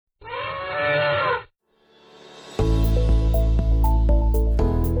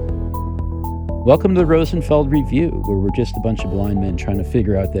Welcome to the Rosenfeld Review, where we're just a bunch of blind men trying to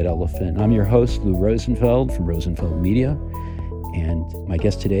figure out that elephant. I'm your host, Lou Rosenfeld from Rosenfeld Media, and my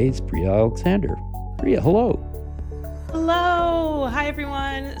guest today is Bria Alexander. Bria, hello. Hello. Hi,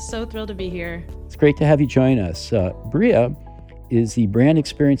 everyone. So thrilled to be here. It's great to have you join us. Bria is the Brand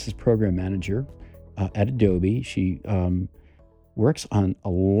Experiences Program Manager at Adobe. She works on a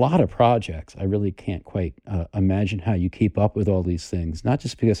lot of projects. I really can't quite imagine how you keep up with all these things, not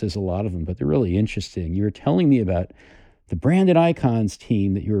just because there's a lot of them, but they're really interesting. You were telling me about the branded icons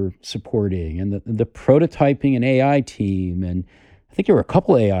team that you're supporting and the prototyping and AI team. And I think there were a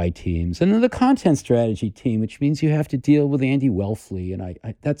couple AI teams, and then the content strategy team, which means you have to deal with Andy Welfley. And I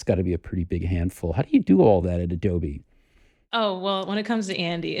that's got to be a pretty big handful. How do you do all that at Adobe? Oh, well, when it comes to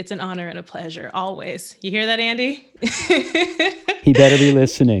Andy, it's an honor and a pleasure, always. You hear that, Andy? He better be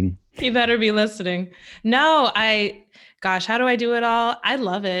listening. He better be listening. Gosh, how do I do it all? I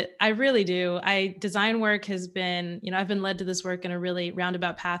love it. I really do. Design work has been, I've been led to this work in a really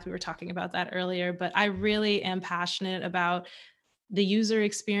roundabout path. We were talking about that earlier, but I really am passionate about the user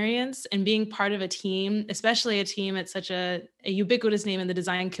experience and being part of a team, especially a team at such a ubiquitous name in the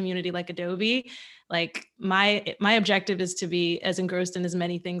design community like Adobe. Like my objective is to be as engrossed in as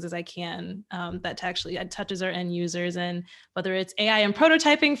many things as I can that actually touches our end users. And whether it's AI and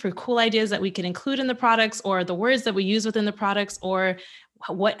prototyping for cool ideas that we can include in the products, or the words that we use within the products, or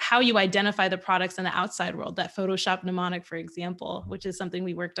how you identify the products in the outside world, that Photoshop mnemonic, for example, which is something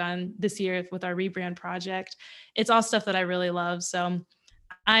we worked on this year with our rebrand project. It's all stuff that I really love. So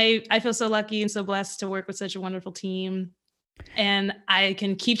I feel so lucky and so blessed to work with such a wonderful team. And I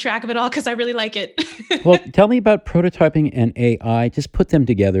can keep track of it all because I really like it. Well, tell me about prototyping and AI. Just put them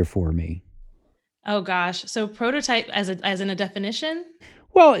together for me. Oh gosh. So prototype as in a definition?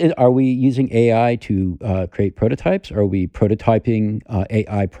 Well, are we using AI to create prototypes? Are we prototyping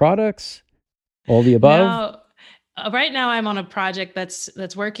AI products? All the above? No. Right now, I'm on a project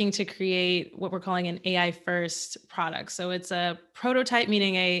that's working to create what we're calling an AI first product. So it's a prototype,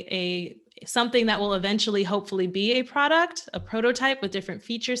 meaning a something that will eventually, hopefully, be a product, a prototype with different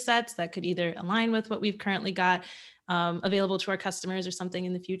feature sets that could either align with what we've currently got available to our customers or something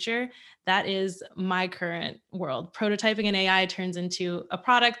in the future. That is my current world. Prototyping in AI turns into a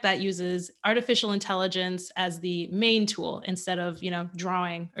product that uses artificial intelligence as the main tool instead of,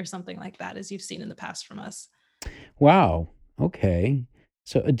 drawing or something like that, as you've seen in the past from us. Wow. Okay.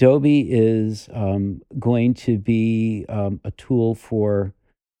 So Adobe is going to be a tool for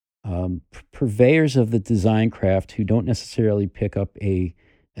purveyors of the design craft who don't necessarily pick up a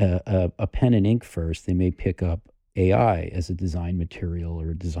pen and ink first. They may pick up AI as a design material or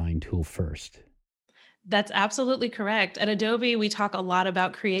a design tool first. That's absolutely correct. At Adobe, we talk a lot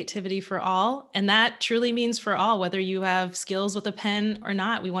about creativity for all, and that truly means for all, whether you have skills with a pen or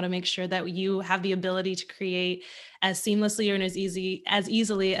not. We want to make sure that you have the ability to create as seamlessly and as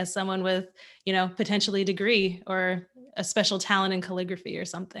easily as someone with, potentially a degree or a special talent in calligraphy or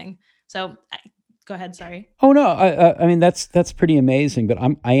something. So, go ahead. Sorry. Oh no, I mean that's pretty amazing. But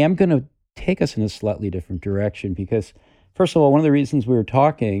I am going to take us in a slightly different direction because, first of all, one of the reasons we were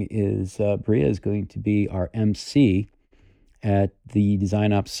talking is Bria is going to be our MC at the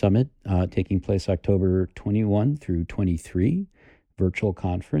Design Ops Summit, taking place October 21 through 23, virtual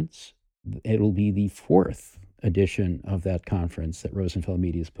conference. It'll be the fourth edition of that conference that Rosenfeld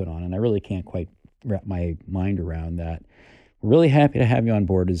Media has put on, and I really can't quite wrap my mind around that. We're really happy to have you on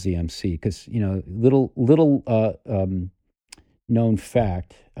board as the MC because, little known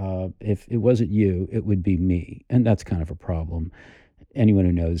fact, if it wasn't you, it would be me. And that's kind of a problem. Anyone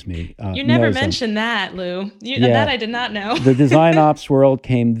who knows me You never knows mentioned that, Lou. Yeah. That I did not know. The design ops world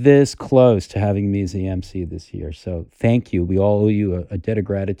came this close to having me as the MC this year. So thank you. We all owe you a debt of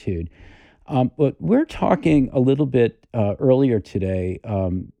gratitude. But we're talking a little bit earlier today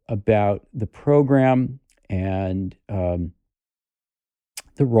about the program and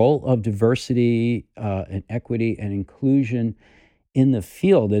the role of diversity and equity and inclusion in the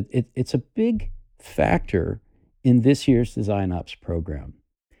field. It's a big factor in this year's Design Ops program.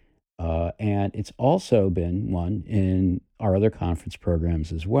 And it's also been one in our other conference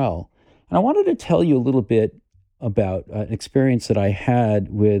programs as well. And I wanted to tell you a little bit about an experience that I had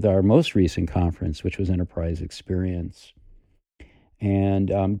with our most recent conference, which was Enterprise Experience,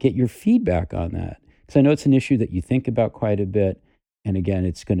 and get your feedback on that. Because I know it's an issue that you think about quite a bit. And again,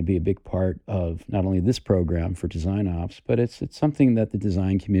 it's going to be a big part of not only this program for Design Ops, but it's something that the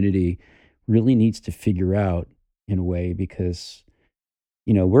design community really needs to figure out in a way because,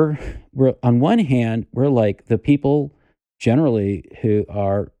 we're on one hand, we're like the people generally who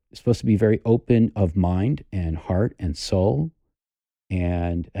are supposed to be very open of mind and heart and soul.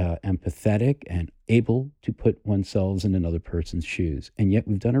 and empathetic and able to put oneself in another person's shoes. And yet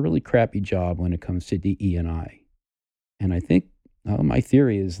we've done a really crappy job when it comes to DE and I. And I think my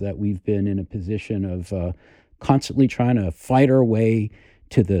theory is that we've been in a position of constantly trying to fight our way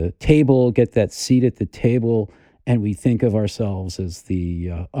to the table, get that seat at the table, and we think of ourselves as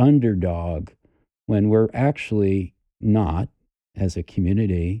the underdog when we're actually not as a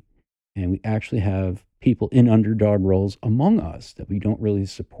community. And we actually have people in underdog roles among us that we don't really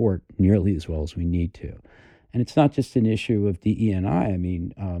support nearly as well as we need to. And it's not just an issue of DE and I. I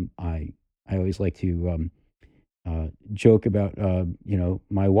mean, I always like to joke about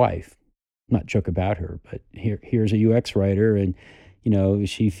my wife, not joke about her, but here's a UX writer, and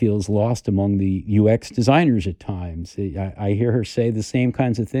she feels lost among the UX designers at times. I hear her say the same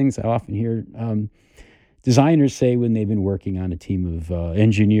kinds of things I often hear designers say when they've been working on a team of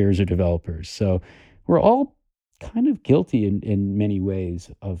engineers or developers. So we're all kind of guilty in many ways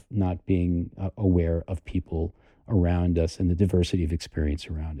of not being aware of people around us and the diversity of experience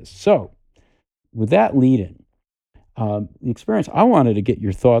around us. So with that lead in, the experience I wanted to get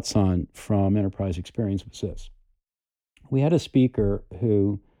your thoughts on from Enterprise Experience was this. We had a speaker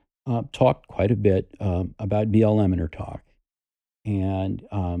who talked quite a bit about BLM in her talk. And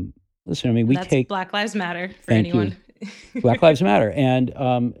listen, I mean, we That's take. Black Lives Matter for Thank you. anyone. Black Lives Matter. And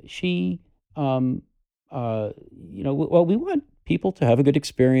she, well, we want people to have a good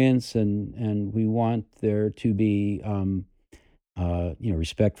experience, and we want there to be,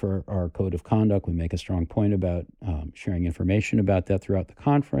 respect for our code of conduct. We make a strong point about sharing information about that throughout the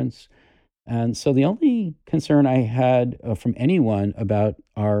conference. And so the only concern I had from anyone about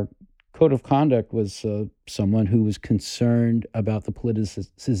our code of conduct was someone who was concerned about the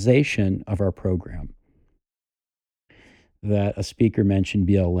politicization of our program. That a speaker mentioned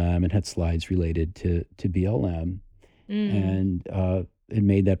BLM and had slides related to BLM, and it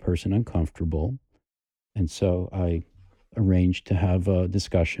made that person uncomfortable. And so I arranged to have a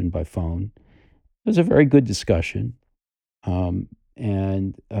discussion by phone. It was a very good discussion.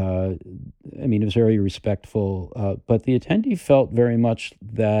 And I mean, it was very respectful, but the attendee felt very much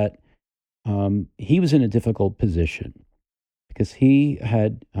that he was in a difficult position because he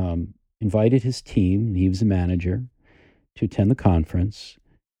had invited his team, he was a manager, to attend the conference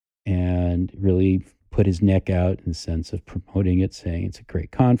and really put his neck out in the sense of promoting it, saying it's a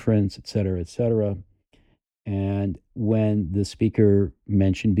great conference, et cetera, et cetera. And when the speaker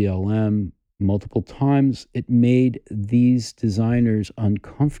mentioned BLM multiple times, it made these designers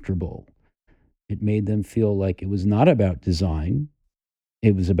uncomfortable. It made them feel like it was not about design,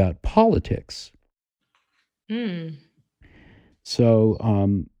 it was about politics. So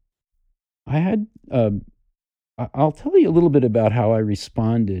I had, I'll tell you a little bit about how I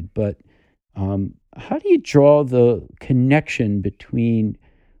responded, but how do you draw the connection between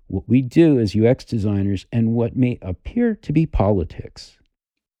what we do as UX designers and what may appear to be politics?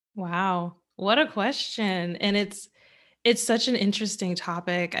 Wow, what a question. And it's such an interesting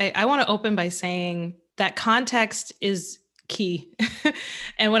topic. I want to open by saying that context is key.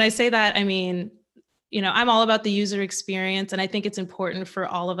 And when I say that, I mean, I'm all about the user experience. And I think it's important for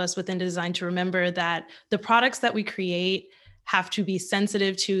all of us within design to remember that the products that we create have to be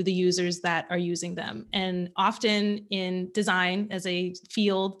sensitive to the users that are using them. And often in design, as a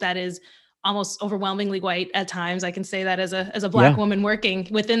field that is almost overwhelmingly white at times, I can say that as a Black Yeah. woman working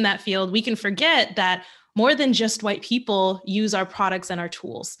within that field, we can forget that more than just white people use our products and our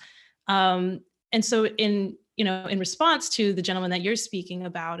tools. And so in response to the gentleman that you're speaking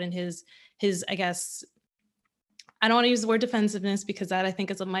about and his, I guess, I don't want to use the word defensiveness because that I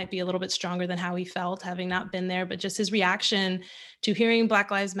think might be a little bit stronger than how he felt having not been there, but just his reaction to hearing Black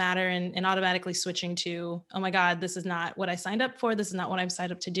Lives Matter and automatically switching to, oh my God, this is not what I signed up for. This is not what I'm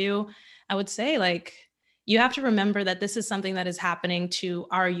signed up to do. I would say, like, you have to remember that this is something that is happening to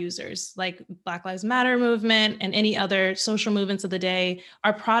our users, like Black Lives Matter movement and any other social movements of the day.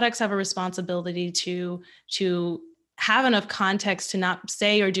 Our products have a responsibility to have enough context to not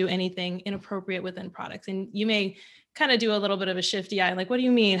say or do anything inappropriate within products. And you may kind of do a little bit of a shifty eye, like, what do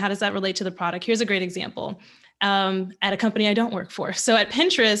you mean? How does that relate to the product? Here's a great example. At a company I don't work for. So at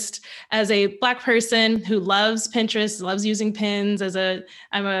Pinterest, as a Black person who loves Pinterest, loves using pins,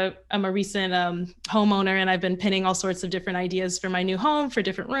 I'm a recent homeowner, and I've been pinning all sorts of different ideas for my new home, for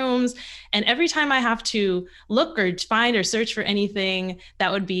different rooms. And every time I have to look or find or search for anything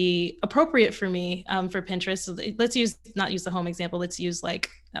that would be appropriate for me for Pinterest, so let's not use the home example. Let's use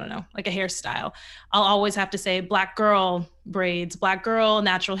like I don't know, like a hairstyle, I'll always have to say black girl braids, black girl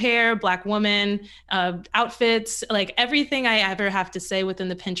natural hair, black woman outfits. Like everything I ever have to say within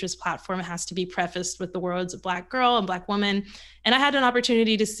the Pinterest platform has to be prefaced with the words of black girl and black woman. And I had an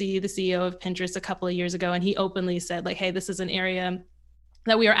opportunity to see the CEO of Pinterest a couple of years ago, and he openly said, like, hey, this is an area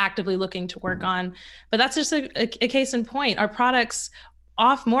that we are actively looking to work on. But that's just a case in point. Our products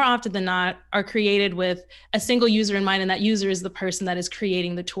more often than not are created with a single user in mind, and that user is the person that is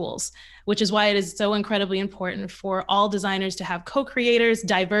creating the tools, which is why it is so incredibly important for all designers to have co-creators,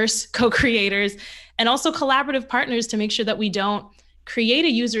 diverse co-creators, and also collaborative partners to make sure that we don't create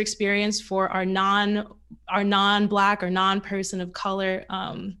a user experience for our non-black or non-person of color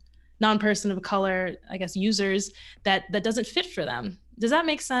I guess, users that doesn't fit for them. Does that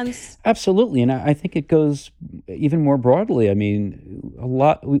make sense? Absolutely, and I think it goes even more broadly. I mean,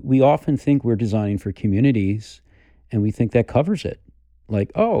 we often think we're designing for communities, and we think that covers it.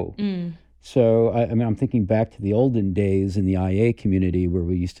 Like, oh, Mm. so I mean, I'm thinking back to the olden days in the IA community where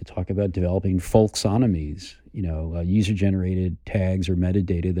we used to talk about developing folksonomies, user-generated tags or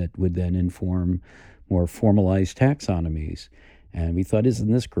metadata that would then inform more formalized taxonomies. And we thought,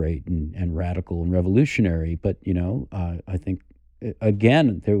 isn't this great and radical and revolutionary? But, I think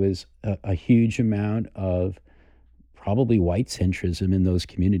again, there was a huge amount of probably white centrism in those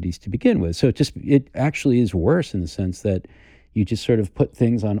communities to begin with. So it actually is worse in the sense that you just sort of put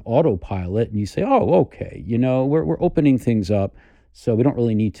things on autopilot and you say, oh, okay, we're opening things up, so we don't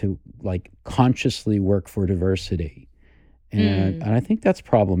really need to like consciously work for diversity. And I think that's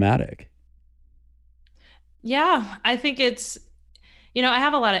problematic. Yeah, I think I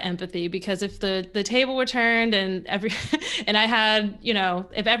have a lot of empathy, because if the table were turned and and I had,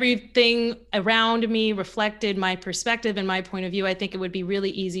 if everything around me reflected my perspective and my point of view, I think it would be really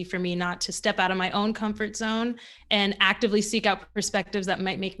easy for me not to step out of my own comfort zone and actively seek out perspectives that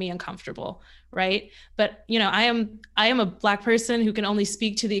might make me uncomfortable, right? But, I am a Black person who can only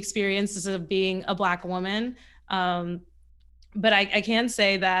speak to the experiences of being a Black woman. But I can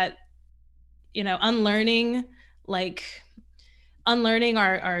say that, unlearning, like unlearning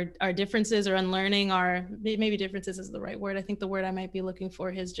our differences, or unlearning maybe differences is the right word. I think the word I might be looking for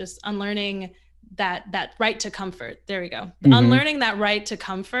is just unlearning that right to comfort. There we go. Hmm. Unlearning that right to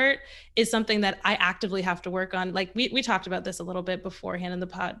comfort is something that I actively have to work on. Like we talked about this a little bit beforehand in the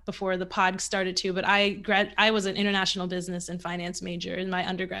pod, before the pod started too, but I was an international business and finance major in my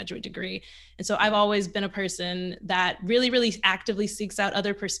undergraduate degree. And so I've always been a person that really, really actively seeks out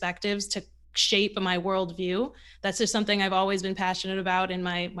other perspectives to shape my worldview. That's just something I've always been passionate about in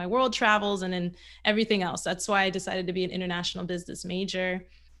my world travels and in everything else. That's why I decided to be an international business major.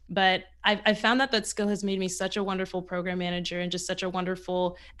 But I've found that skill has made me such a wonderful program manager and just such a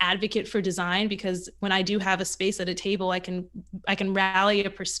wonderful advocate for design, because when I do have a space at a table, I can rally a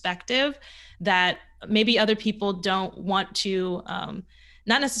perspective that maybe other people don't want to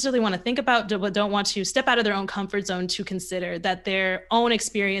not necessarily want to think about, but don't want to step out of their own comfort zone to consider that their own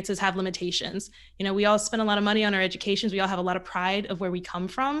experiences have limitations. We all spend a lot of money on our educations. We all have a lot of pride of where we come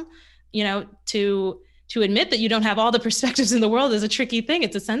from. To admit that you don't have all the perspectives in the world is a tricky thing.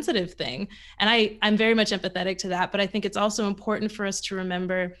 It's a sensitive thing. And I'm very much empathetic to that. But I think it's also important for us to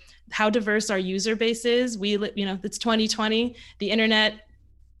remember how diverse our user base is. It's 2020. The internet,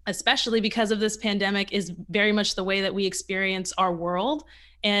 especially because of this pandemic, is very much the way that we experience our world.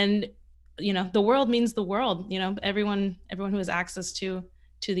 And the world means the world. Everyone who has access to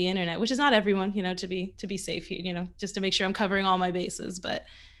the internet, which is not everyone, to be safe, just to make sure I'm covering all my bases. But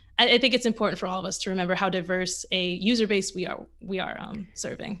I think it's important for all of us to remember how diverse a user base we are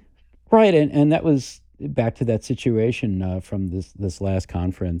serving. Right, and that was back to that situation from this last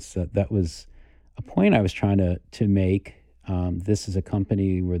conference. That was a point I was trying to make. This is a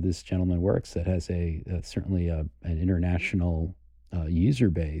company where this gentleman works that has certainly an international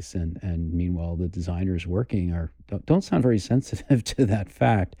user base, and meanwhile the designers working don't sound very sensitive to that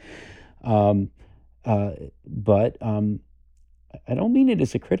fact. Um, but I don't mean it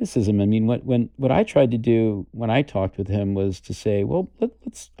as a criticism. I mean, what I tried to do when I talked with him was to say, well,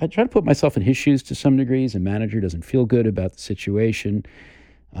 I try to put myself in his shoes to some degrees. A manager doesn't feel good about the situation.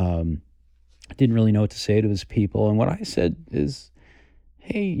 Didn't really know what to say to his people. And what I said is,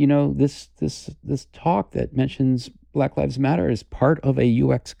 hey, this talk that mentions Black Lives Matter is part of a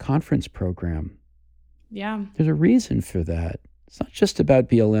UX conference program. Yeah. There's a reason for that. It's not just about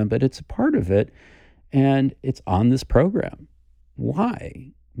BLM, but it's a part of it. And it's on this program.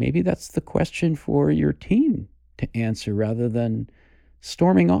 Why? Maybe that's the question for your team to answer rather than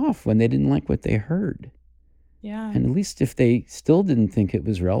storming off when they didn't like what they heard. Yeah. And at least if they still didn't think it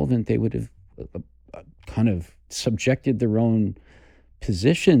was relevant, they would have kind of subjected their own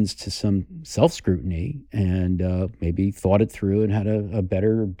positions to some self scrutiny and maybe thought it through and had a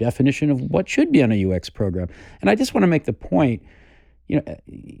better definition of what should be on a UX program. And I just want to make the point,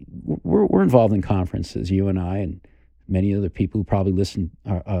 we're involved in conferences, you and I, and many other people who probably listen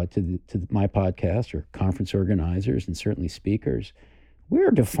to my podcast, or conference organizers and certainly speakers.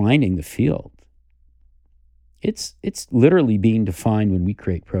 We're defining the field. It's literally being defined when we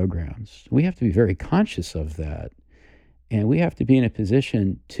create programs. We have to be very conscious of that. And we have to be in a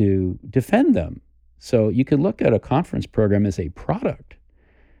position to defend them. So you can look at a conference program as a product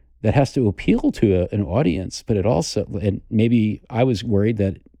that has to appeal to an audience, but it also, and maybe I was worried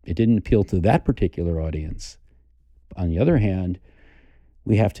that it didn't appeal to that particular audience. On the other hand,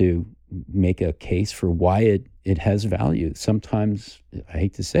 we have to make a case for why it has value. Sometimes, I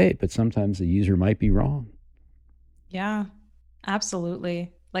hate to say it, but sometimes the user might be wrong. Yeah,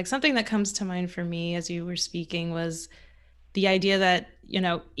 absolutely. Like, something that comes to mind for me as you were speaking was the idea that,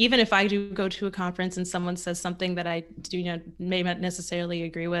 even if I do go to a conference and someone says something that I do, may not necessarily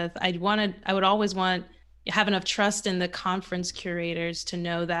agree with, I would always have enough trust in the conference curators to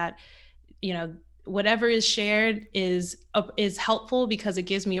know that, whatever is shared is helpful because it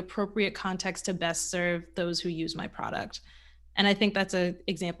gives me appropriate context to best serve those who use my product. And I think that's an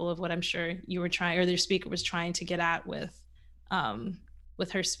example of what I'm sure you were trying, or the speaker was trying to get at with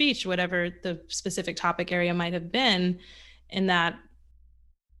her speech, whatever the specific topic area might have been. In that,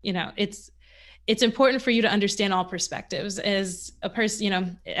 it's important for you to understand all perspectives. As a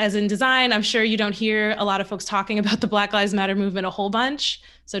person, as in design, I'm sure you don't hear a lot of folks talking about the Black Lives Matter movement a whole bunch.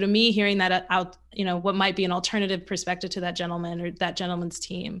 So to me, hearing that out, what might be an alternative perspective to that gentleman or that gentleman's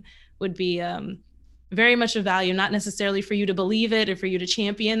team would be very much of value, not necessarily for you to believe it or for you to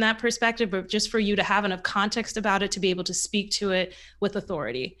champion that perspective, but just for you to have enough context about it to be able to speak to it with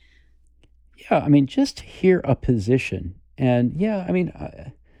authority. Yeah, I mean, just to hear a position. And yeah, I mean,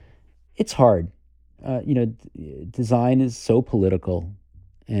 it's hard. Design is so political,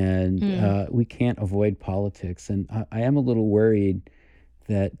 and we can't avoid politics. And I am a little worried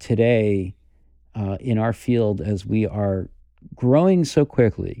that today, in our field, as we are growing so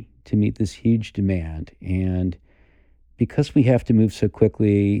quickly to meet this huge demand, and because we have to move so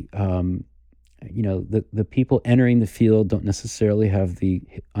quickly, the people entering the field don't necessarily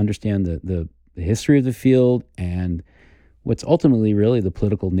understand the history of the field and what's ultimately really the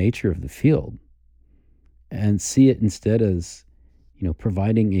political nature of the field, and see it instead as,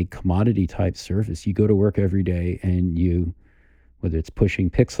 providing a commodity type service. You go to work every day and whether it's pushing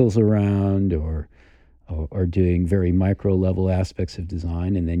pixels around or doing very micro level aspects of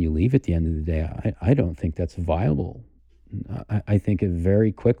design, and then you leave at the end of the day. I don't think that's viable. I think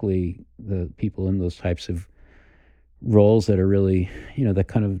very quickly the people in those types of roles that are really, that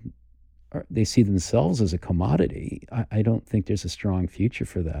kind of, they see themselves as a commodity. I don't think there's a strong future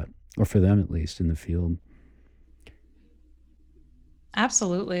for that, or for them at least, in the field.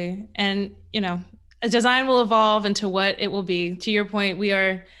 Absolutely. And, a design will evolve into what it will be. To your point,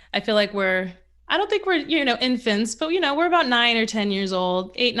 I feel like I don't think we're, infants, but, we're about 9 or 10 years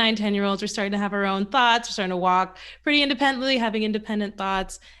old, 8, 9, 10-year-olds. We're starting to have our own thoughts. We're starting to walk pretty independently, having independent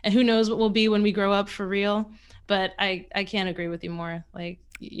thoughts. And who knows what we'll be when we grow up for real. But I can't agree with you more. Like,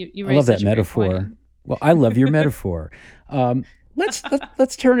 you I love that metaphor. Well, I love your metaphor.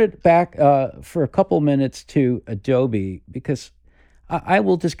 Let's turn it back for a couple minutes to Adobe, because I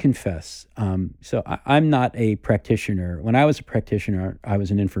will just confess. So I'm not a practitioner. When I was a practitioner, I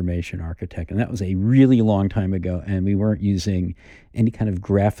was an information architect, and that was a really long time ago. And we weren't using any kind of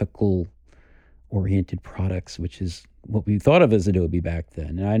graphical oriented products, which is what we thought of as Adobe back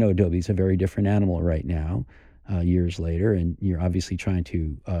then. And I know Adobe's a very different animal right now, years later, and you're obviously trying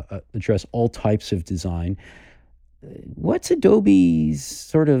to address all types of design. What's Adobe's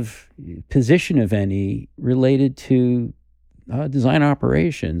sort of position, if any, related to design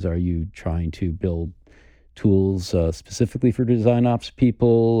operations? Are you trying to build tools specifically for design ops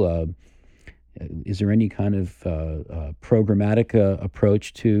people? Is there any kind of programmatic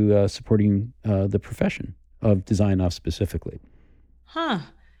approach to supporting the profession of design ops specifically?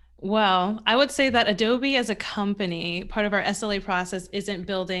 Well, I would say that Adobe as a company, part of our SLA process isn't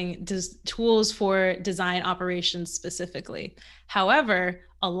building tools for design operations specifically. However,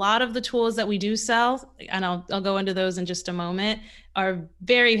 a lot of the tools that we do sell, and I'll go into those in just a moment, are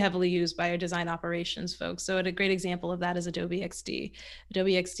very heavily used by our design operations folks. So a great example of that is Adobe XD.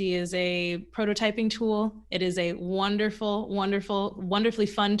 Adobe XD is a prototyping tool. It is a wonderful, wonderfully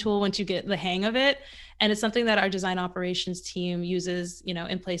fun tool once you get the hang of it. And it's something that our design operations team uses,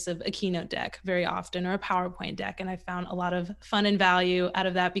 in place of a Keynote deck very often, or a PowerPoint deck. And I found a lot of fun and value out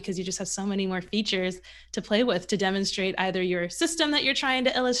of that, because you just have so many more features to play with to demonstrate either your system that you're trying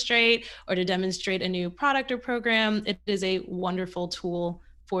to illustrate or to demonstrate a new product or program. It is a wonderful tool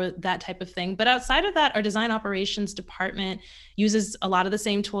for that type of thing. But outside of that, our design operations department uses a lot of the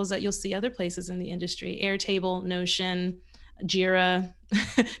same tools that you'll see other places in the industry: Airtable, Notion, Jira,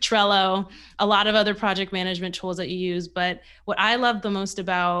 Trello, a lot of other project management tools that you use. But what I love the most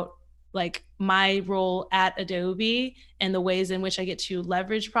about like my role at Adobe and the ways in which I get to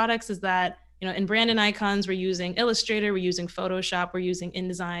leverage products is that, in brand and icons, we're using Illustrator, we're using Photoshop, we're using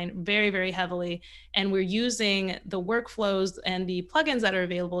InDesign very, very heavily. And we're using the workflows and the plugins that are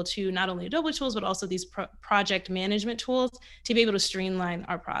available to not only Adobe tools, but also these project management tools to be able to streamline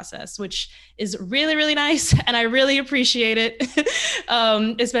our process, which is really, really nice. And I really appreciate it,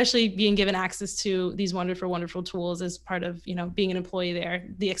 especially being given access to these wonderful, wonderful tools as part of, being an employee there,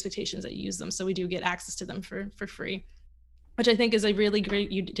 the expectations that you use them. So we do get access to them for free, which I think is a really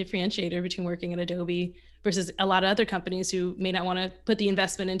great differentiator between working at Adobe versus a lot of other companies who may not want to put the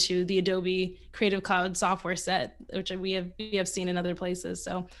investment into the Adobe Creative Cloud software set, which we have seen in other places.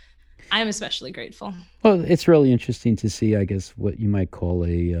 So I'm especially grateful. Well, it's really interesting to see, I guess, what you might call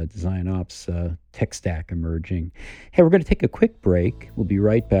a design ops tech stack emerging. Hey, we're going to take a quick break. We'll be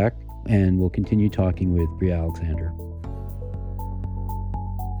right back, and we'll continue talking with Bria Alexander.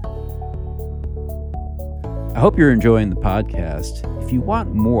 I hope you're enjoying the podcast. If you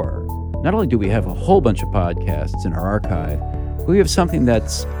want more, not only do we have a whole bunch of podcasts in our archive, but we have something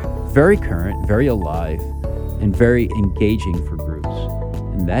that's very current, very alive, and very engaging for groups,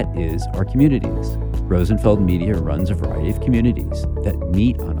 and that is our communities. Rosenfeld Media runs a variety of communities that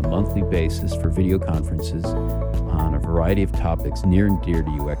meet on a monthly basis for video conferences on a variety of topics near and dear to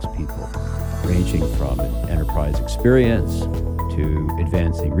UX people, ranging from an enterprise experience to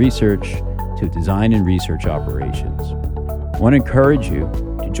advancing research to design and research operations. I want to encourage you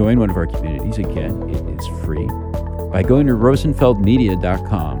to join one of our communities. Again, it is free by going to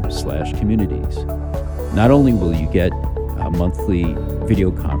rosenfeldmedia.com/communities. Not only will you get a monthly video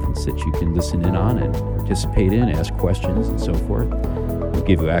conference that you can listen in on and participate in, ask questions and so forth, we'll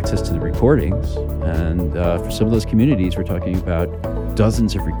give you access to the recordings. And for some of those communities, we're talking about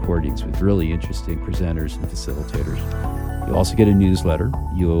dozens of recordings with really interesting presenters and facilitators. You'll also get a newsletter.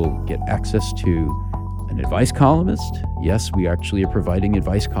 You'll get access to an advice columnist. Yes, we actually are providing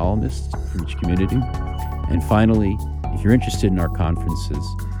advice columnists for each community. And finally, if you're interested in our conferences,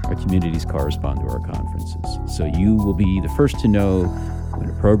 our communities correspond to our conferences. So you will be the first to know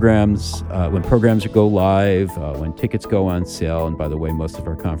when programs go live, when tickets go on sale, and by the way, most of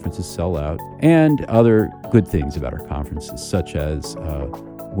our conferences sell out, and other good things about our conferences, such as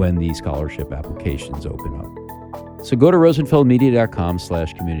when the scholarship applications open up. So go to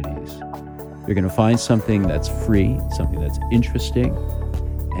rosenfeldmedia.com/communities. You're going to find something that's free, something that's interesting,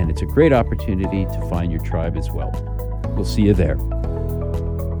 and it's a great opportunity to find your tribe as well. We'll see you there.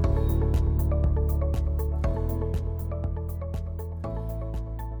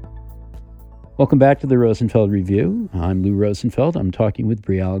 Welcome back to the Rosenfeld Review. I'm Lou Rosenfeld. I'm talking with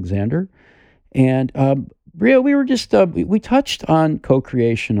Bria Alexander. And Bria, we were just, we touched on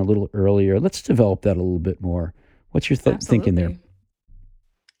co-creation a little earlier. Let's develop that a little bit more. What's your thinking there?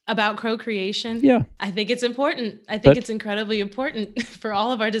 About co-creation? Yeah. I think it's important. I think it's incredibly important for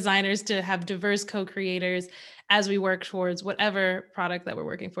all of our designers to have diverse co-creators as we work towards whatever product that we're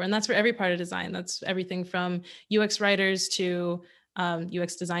working for. And that's for every part of design. That's everything from UX writers to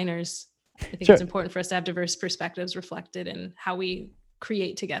UX designers. I think it's important for us to have diverse perspectives reflected in how we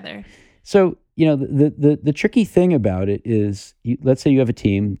create together. So, the tricky thing about it is, let's say you have a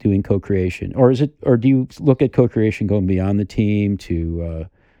team doing co-creation, or do you look at co-creation going beyond the team to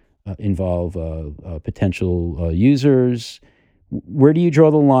involve potential users? Where do you draw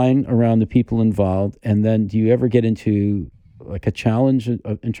the line around the people involved? And then do you ever get into like a challenge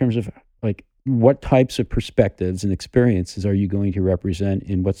in terms of like what types of perspectives and experiences are you going to represent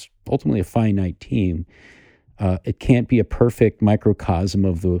in what's ultimately a finite team? It can't be a perfect microcosm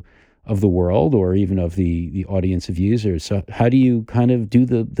of the world or even of the audience of users. So how do you kind of do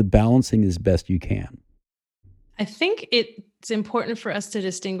the balancing as best you can? I think it's important for us to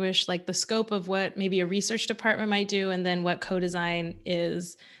distinguish like the scope of what maybe a research department might do and then what co-design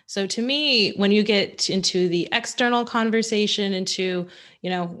is. So to me, when you get into the external conversation, into,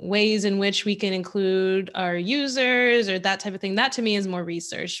 ways in which we can include our users or that type of thing, that to me is more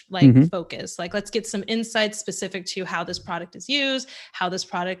research, like Hmm. focus. Like, let's get some insights specific to how this product is used, how this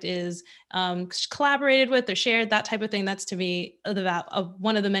product is collaborated with or shared, that type of thing. That's to me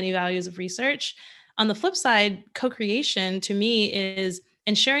one of the many values of research. On the flip side, co-creation to me is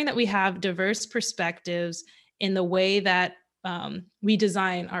ensuring that we have diverse perspectives in the way that we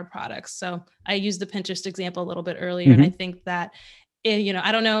design our products. So I used the Pinterest example a little bit earlier, and I Hmm. think that,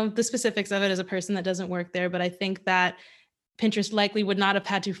 I don't know the specifics of it as a person that doesn't work there, but I think that Pinterest likely would not have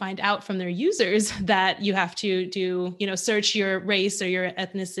had to find out from their users that you have to do, search your race or your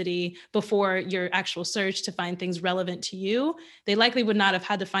ethnicity before your actual search to find things relevant to you. They likely would not have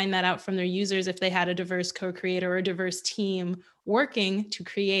had to find that out from their users if they had a diverse co-creator or a diverse team working to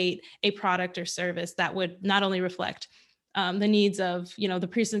create a product or service that would not only reflect the needs of,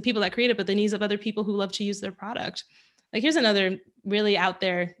 the people that create it, but the needs of other people who love to use their product. Like, here's another really out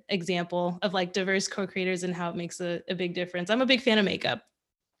there example of like diverse co-creators and how it makes a big difference. I'm a big fan of makeup,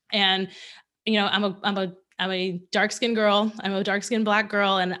 and I'm a dark skinned girl. I'm a dark skinned Black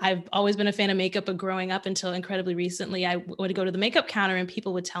girl, and I've always been a fan of makeup. But growing up until incredibly recently, I would go to the makeup counter and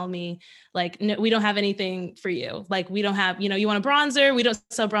people would tell me, like, no, we don't have anything for you. Like, we don't have, you want a bronzer? We don't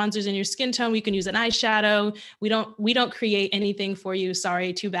sell bronzers in your skin tone. We can use an eyeshadow. We don't create anything for you.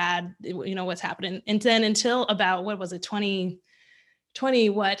 Sorry, too bad. What's happening. And then until about, what was it,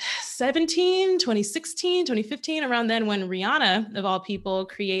 2017, 2016, 2015, around then, when Rihanna of all people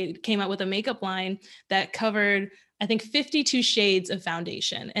came out with a makeup line that covered, I think, 52 shades of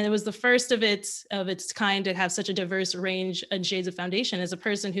foundation. And it was the first of its kind to have such a diverse range of shades of foundation. As a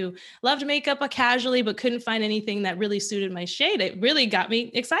person who loved makeup casually but couldn't find anything that really suited my shade, it really got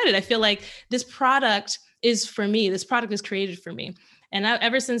me excited. I feel like this product is for me. This product is created for me. And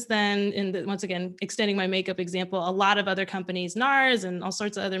ever since then, once again, extending my makeup example, a lot of other companies, NARS and all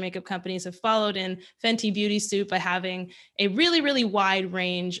sorts of other makeup companies, have followed in Fenty Beauty Soup by having a really, really wide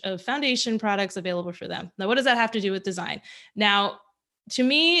range of foundation products available for them. Now, what does that have to do with design? Now, to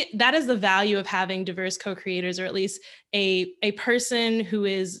me, that is the value of having diverse co-creators, or at least a person who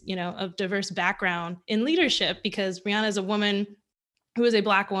is, of diverse background in leadership, because Rihanna is a woman who is a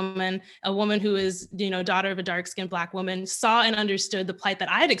Black woman, a woman who is, daughter of a dark-skinned Black woman, saw and understood the plight that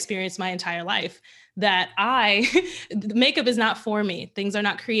I had experienced my entire life, that makeup is not for me. Things are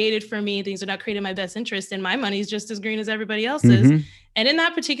not created for me. Things are not created in my best interest. And my money is just as green as everybody else's. Hmm. And in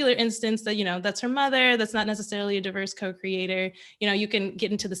that particular instance, that's her mother, that's not necessarily a diverse co-creator. You can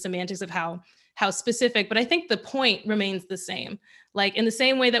get into the semantics of how specific, but I think the point remains the same. Like, in the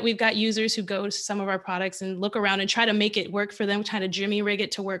same way that we've got users who go to some of our products and look around and try to make it work for them, try to jimmy rig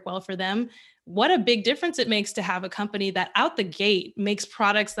it to work well for them, what a big difference it makes to have a company that out the gate makes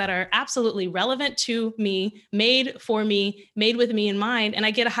products that are absolutely relevant to me, made for me, made with me in mind, and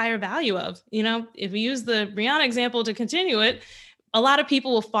I get a higher value of. If we use the Rihanna example to continue it, a lot of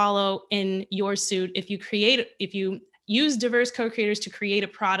people will follow in your suit if you use diverse co-creators to create a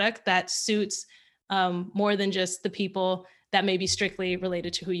product that suits more than just the people that may be strictly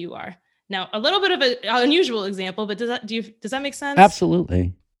related to who you are. Now, a little bit of an unusual example, but does that make sense?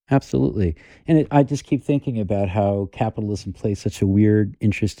 Absolutely. Absolutely. And I just keep thinking about how capitalism plays such a weird,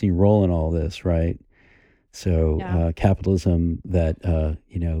 interesting role in all this, right? So, Yeah. capitalism that,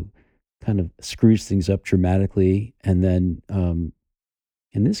 kind of screws things up dramatically. And then,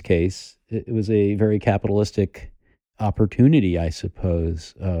 in this case, it was a very capitalistic opportunity, I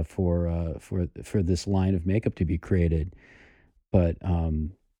suppose, for this line of makeup to be created. But,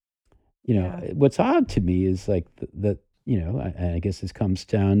 Yeah. what's odd to me is like that, I guess this comes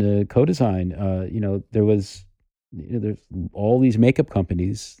down to co-design. There's all these makeup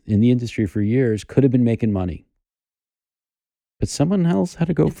companies in the industry for years could have been making money, but someone else had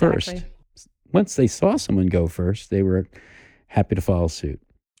to go Exactly. first. Once they saw someone go first, they were happy to follow suit.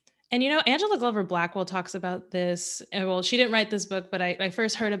 And Angela Glover Blackwell talks about this. Well, she didn't write this book, but I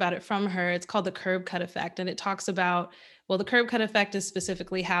first heard about it from her. It's called The Curb Cut Effect. And it talks about, well, the curb cut effect is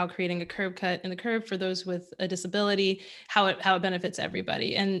specifically how creating a curb cut in the curb for those with a disability, how it benefits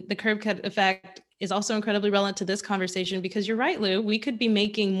everybody. And the curb cut effect is also incredibly relevant to this conversation, because you're right, Lou, we could be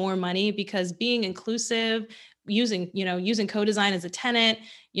making more money because being inclusive, using co-design as a tenant,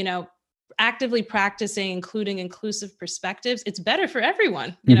 you know, actively practicing including inclusive perspectives, it's better for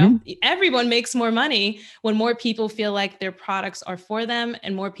everyone. Hmm. Everyone makes more money when more people feel like their products are for them,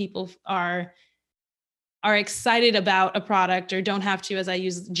 and more people are are excited about a product, or don't have to, as I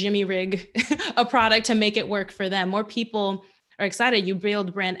use Jimmy rig, a product to make it work for them. More people are excited. You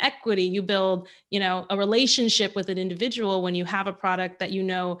build brand equity, you build, a relationship with an individual when you have a product that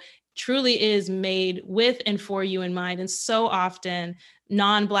truly is made with and for you in mind. And so often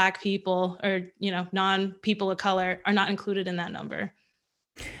non-Black people or, non-people of color are not included in that number.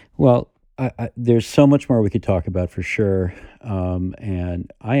 Well, there's so much more we could talk about for sure.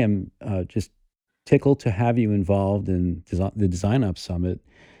 And I am just tickled to have you involved in the Design Up Summit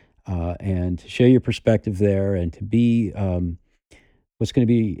and to share your perspective there, and to be what's going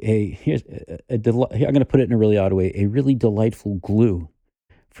to be I'm going to put it in a really odd way, a really delightful glue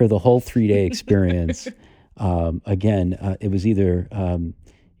for the whole 3-day experience. Again, it was either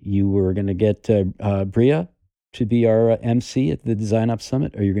you were going to get Bria to be our MC at the Design Up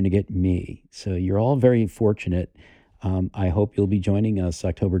Summit, or you're going to get me. So you're all very fortunate. I hope you'll be joining us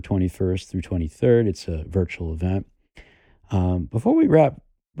October 21st through 23rd. It's a virtual event. Before we wrap,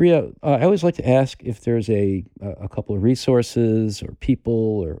 Bria, I always like to ask if there's a couple of resources or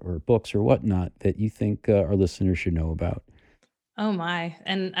people or books or whatnot that you think our listeners should know about. Oh my.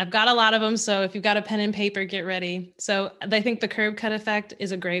 And I've got a lot of them. So if you've got a pen and paper, get ready. So I think The Curb Cut Effect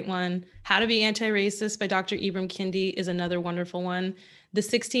is a great one. How to Be Anti-Racist by Dr. Ibram Kendi is another wonderful one. The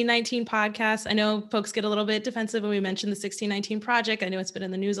 1619 podcast. I know folks get a little bit defensive when we mention the 1619 Project. I know it's been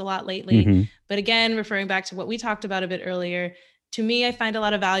in the news a lot lately. Mm-hmm. But again, referring back to what we talked about a bit earlier, to me, I find a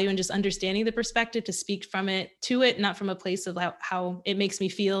lot of value in just understanding the perspective, to speak from it to it, not from a place of how it makes me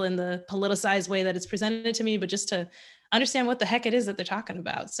feel in the politicized way that it's presented to me, but just to understand what the heck it is that they're talking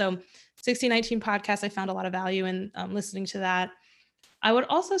about. So 1619 podcast, I found a lot of value in listening to that. I would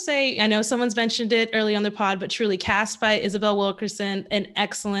also say, I know someone's mentioned it early on the pod, but Truly Cast by Isabel Wilkerson, an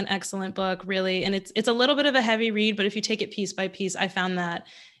excellent, excellent book, really. And it's a little bit of a heavy read, but if you take it piece by piece, I found that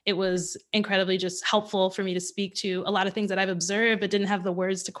it was incredibly just helpful for me to speak to a lot of things that I've observed, but didn't have the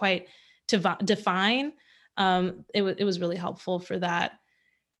words to quite define. It was really helpful for that.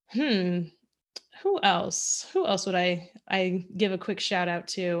 Who else would I give a quick shout out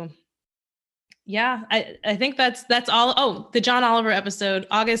to? Yeah, I think that's all. Oh, the John Oliver episode,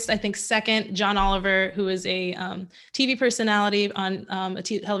 August, I think 2nd, John Oliver, who is a TV personality on a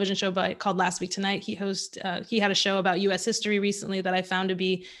television show called Last Week Tonight. He had a show about U.S. history recently that I found to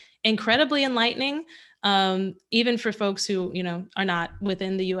be incredibly enlightening, even for folks who, are not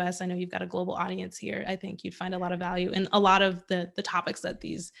within the U.S. I know you've got a global audience here. I think you'd find a lot of value in a lot of the topics that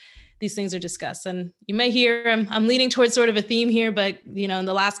these things are discussed. And you may hear I'm leaning towards sort of a theme here, but in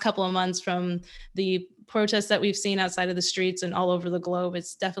the last couple of months, from the protests that we've seen outside of the streets and all over the globe,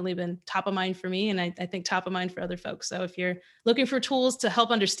 it's definitely been top of mind for me, and I think top of mind for other folks. So if you're looking for tools to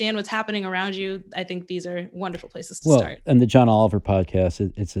help understand what's happening around you, I think these are wonderful places to start. And the John Oliver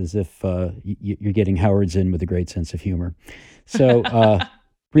podcast, it's as if you're getting Howard Zinn with a great sense of humor. So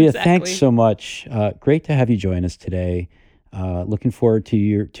Bria, exactly. Thanks so much. Great to have you join us today. Looking forward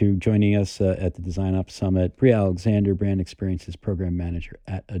to joining us at the Design Up Summit. Bria Alexander, Brand Experiences Program Manager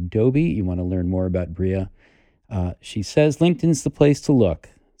at Adobe. You want to learn more about Bria? She says LinkedIn's the place to look,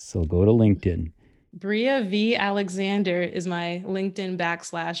 so go to LinkedIn. Bria V. Alexander is my LinkedIn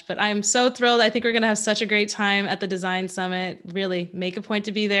 /, but I'm so thrilled. I think we're going to have such a great time at the Design Summit. Really make a point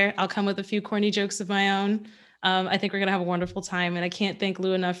to be there. I'll come with a few corny jokes of my own. I think we're going to have a wonderful time, and I can't thank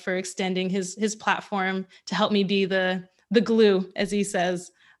Lou enough for extending his platform to help me be the glue, as he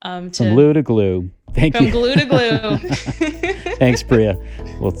says. From glue to glue. Thank you. From glue to glue. Thanks, Bria.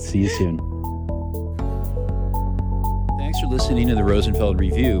 We'll see you soon. Thanks for listening to the Rosenfeld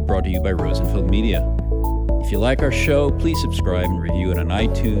Review, brought to you by Rosenfeld Media. If you like our show, please subscribe and review it on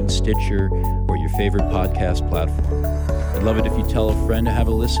iTunes, Stitcher, or your favorite podcast platform. I'd love it if you tell a friend to have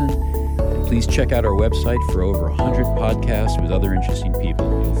a listen. And please check out our website for over 100 podcasts with other interesting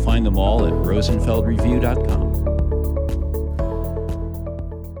people. You'll find them all at rosenfeldreview.com.